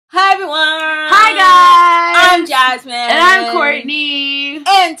Hi everyone! Hi guys! I'm Jasmine. And I'm Courtney.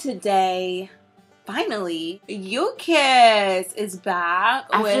 And today, finally, U-Kiss is back.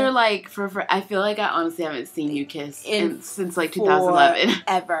 After I feel like I honestly haven't seen U-Kiss since like 2011.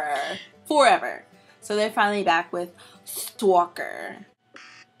 Forever. So they're finally back with Stalker.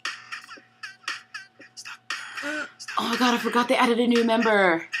 Oh my god, I forgot they added a new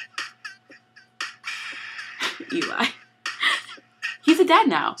member. Eli. He's a dad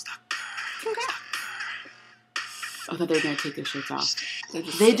now. Congrats. I thought they were going to take their shirts off.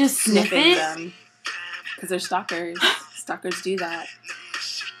 They just sniff it? Because they're stalkers. Stalkers do that.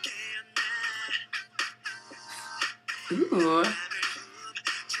 Ooh.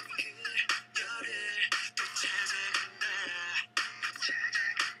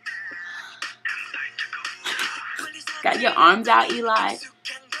 Got your arms out, Eli.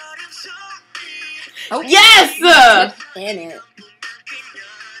 Oh, yes! In it.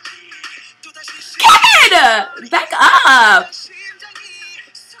 Kid! Back up!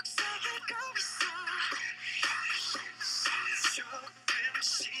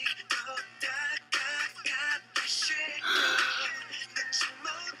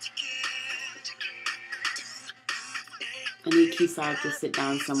 I need Kcon to sit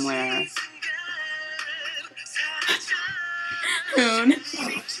down somewhere.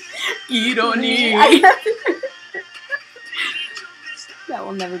 You don't need. That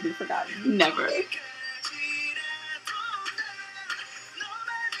will never be forgotten. Never.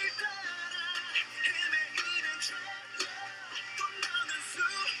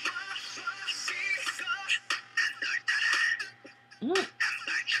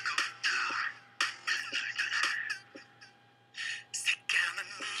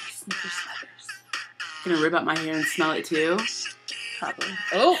 Gonna rip out my hair and smell it too? Probably.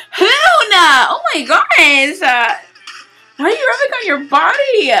 Oh! Hoona! Oh my gosh! Why are you rubbing on your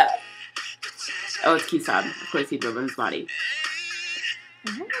body? Oh, it's Kcon. Of course he'd rub on his body.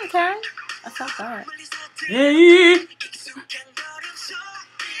 Okay. I thought that. Hey!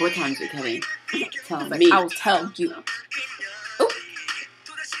 What time is it, Kelly? Tell me. I'll tell you. Oh!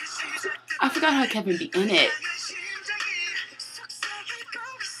 I forgot how Kevin be in it.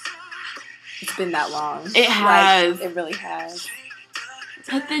 It's been that long. It has. Like, it really has.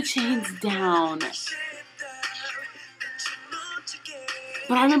 Put the chains down.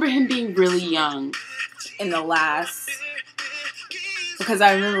 But I remember him being really young. In the last. Because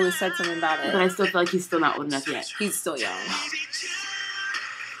I remember we said something about it. But I still feel like he's still not old enough yet. He's still young.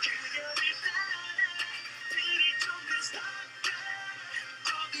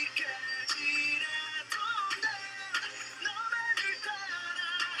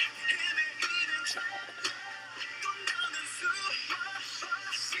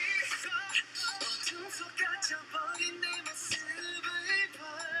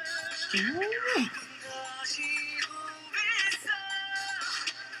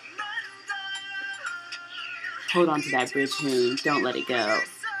 Hold on to that bridge, Hoon. Don't let it go.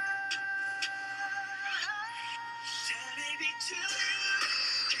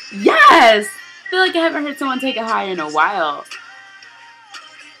 Yes! I feel like I haven't heard someone take it higher in a while.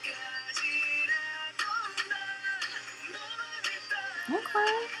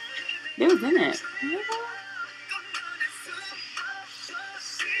 Okay. It was in it.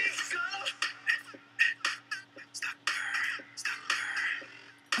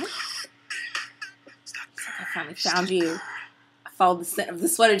 I finally found you. I followed the scent of the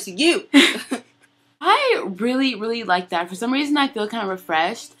sweater to you. I really, really like that. For some reason, I feel kind of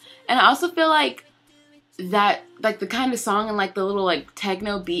refreshed. And I also feel like that, like, the kind of song and, like, the little, like,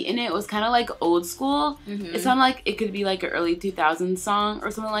 techno beat in it was kind of, like, old school. Mm-hmm. It sounded like it could be, like, an early 2000s song or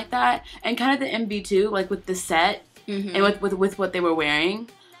something like that. And kind of the MV, too, like, with the set and with what they were wearing.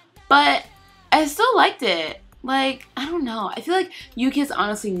 But I still liked it. Like, I don't know. I feel like U-Kiss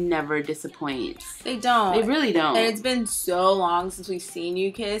honestly never disappoints. They don't. They really don't. And it's been so long since we've seen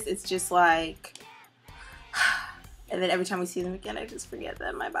U-Kiss. It's just like... And then every time we see them again, I just forget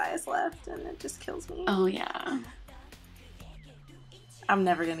that my bias left. And it just kills me. Oh, yeah. I'm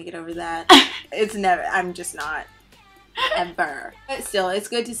never going to get over that. It's never... I'm just not. Ever. But still, it's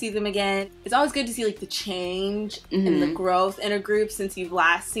good to see them again. It's always good to see, like, the change and the growth in a group since you've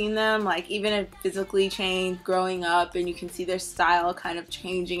last seen them. Like, even if physically changed, growing up, and you can see their style kind of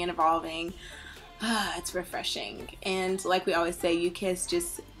changing and evolving. It's refreshing. And like we always say, U-Kiss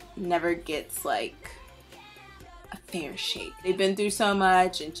just never gets, like, a fair shake. They've been through so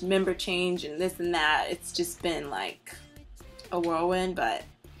much, and member change and this and that. It's just been, like, a whirlwind, but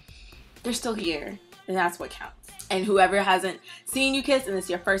they're still here. And that's what counts. And whoever hasn't seen U-Kiss and it's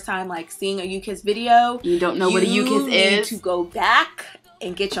your first time like seeing a U-Kiss video, you don't know what a U-Kiss is, to go back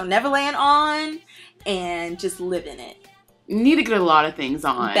and get your Neverland on and just live in it. You need to get a lot of things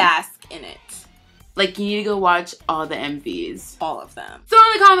on. Bask in it. Like, you need to go watch all the MVs. All of them. So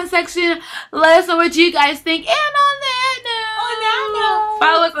in the comment section, let us know what you guys think. And on that note,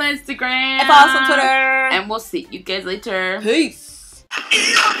 follow us on Instagram. And follow us on Twitter. And we'll see you guys later. Peace.